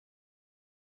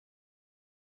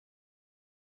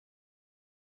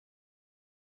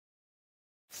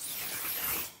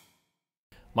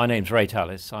My name's Ray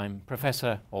Tallis. I'm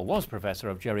professor, or was professor,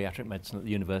 of geriatric medicine at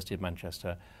the University of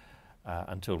Manchester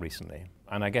until recently.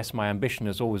 And I guess my ambition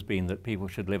has always been that people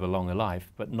should live a longer life,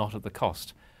 but not at the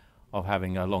cost of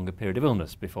having a longer period of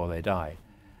illness before they die.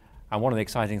 And one of the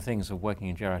exciting things of working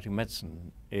in geriatric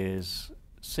medicine is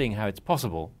seeing how it's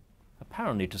possible,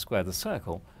 apparently, to square the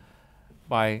circle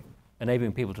by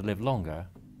enabling people to live longer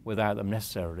without them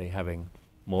necessarily having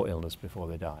more illness before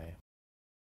they die.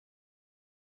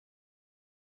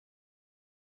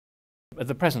 At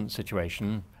the present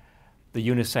situation, the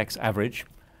unisex average,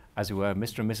 as it were,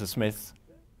 Mr. and Mrs. Smith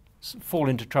fall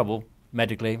into trouble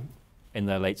medically in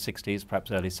their late 60s,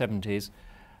 perhaps early 70s,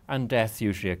 and death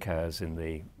usually occurs in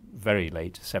the very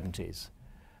late 70s.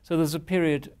 So there's a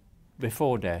period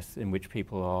before death in which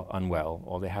people are unwell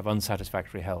or they have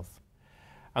unsatisfactory health.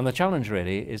 And the challenge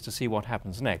really is to see what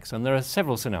happens next. And there are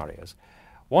several scenarios.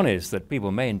 One is that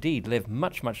people may indeed live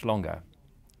much, much longer,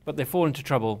 but they fall into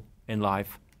trouble in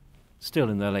life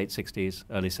still in their late 60s,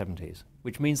 early 70s,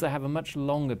 which means they have a much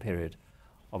longer period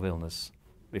of illness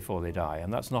before they die,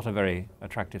 and that's not a very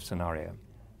attractive scenario.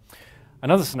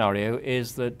 Another scenario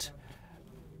is that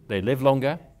they live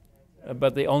longer,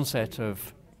 but the onset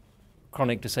of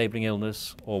chronic disabling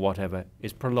illness or whatever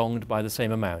is prolonged by the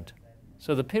same amount.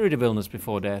 So the period of illness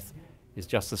before death is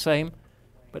just the same,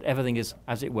 but everything is,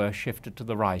 as it were, shifted to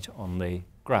the right on the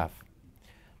graph.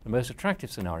 The most attractive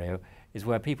scenario is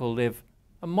where people live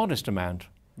a modest amount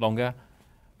longer,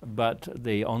 but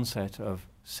the onset of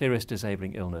serious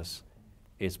disabling illness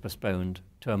is postponed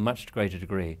to a much greater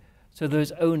degree. So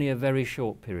there's only a very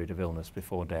short period of illness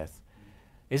before death.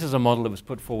 This is a model that was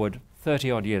put forward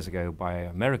 30-odd years ago by an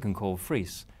American called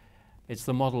Fries. It's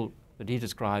the model that he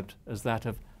described as that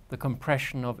of the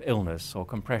compression of illness or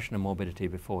compression of morbidity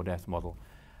before death model.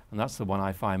 And that's the one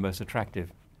I find most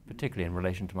attractive, particularly in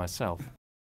relation to myself.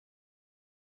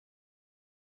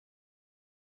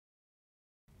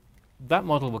 That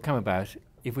model will come about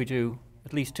if we do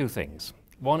at least two things.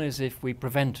 One is if we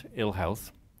prevent ill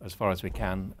health as far as we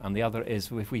can, and the other is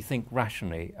if we think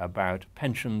rationally about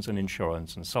pensions and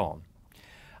insurance and so on.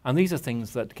 And these are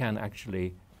things that can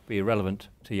actually be relevant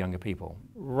to younger people.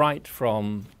 Right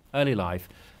from early life,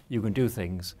 you can do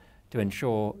things to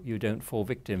ensure you don't fall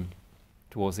victim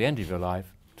towards the end of your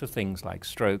life to things like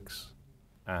strokes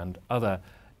and other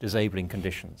disabling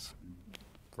conditions.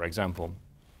 For example,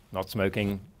 not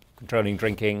smoking, controlling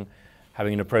drinking,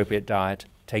 having an appropriate diet,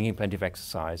 taking plenty of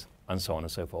exercise, and so on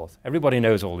and so forth. Everybody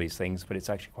knows all these things, but it's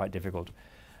actually quite difficult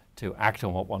to act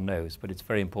on what one knows, but it's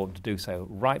very important to do so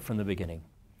right from the beginning.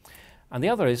 And the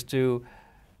other is to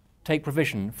take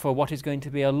provision for what is going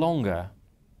to be a longer,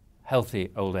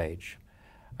 healthy old age.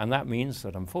 And that means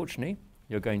that, unfortunately,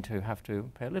 you're going to have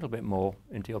to pay a little bit more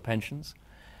into your pensions,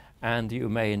 and you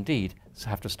may indeed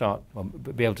have to start,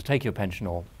 be able to take your pension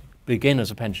or begin as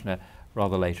a pensioner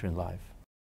rather later in life.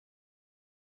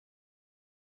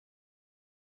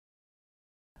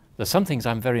 There's some things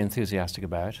I'm very enthusiastic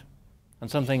about and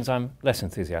some things I'm less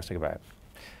enthusiastic about.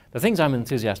 The things I'm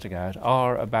enthusiastic about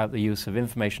are about the use of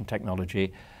information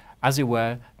technology, as it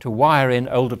were, to wire in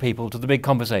older people to the big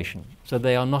conversation, so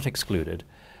they are not excluded.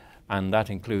 And that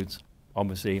includes,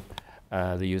 obviously,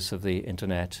 the use of the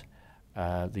internet,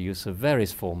 the use of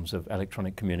various forms of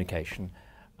electronic communication.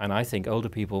 And I think older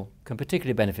people can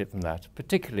particularly benefit from that,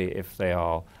 particularly if they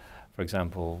are, for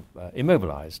example,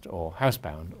 immobilized or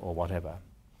housebound or whatever.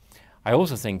 I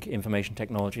also think information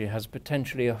technology has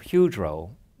potentially a huge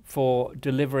role for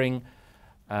delivering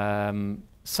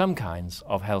some kinds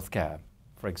of health care.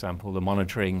 For example, the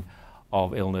monitoring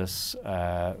of illness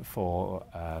for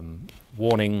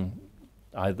warning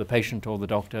either the patient or the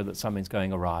doctor that something's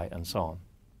going awry and so on.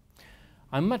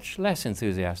 I'm much less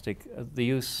enthusiastic at the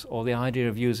use or the idea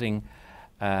of using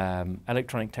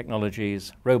electronic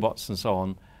technologies, robots and so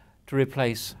on, to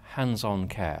replace hands-on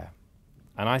care.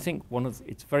 And I think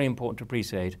it's very important to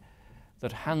appreciate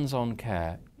that hands-on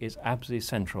care is absolutely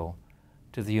central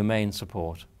to the humane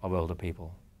support of older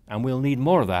people. And we'll need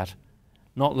more of that,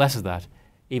 not less of that,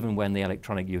 even when the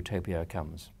electronic utopia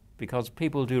comes, because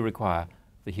people do require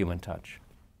the human touch.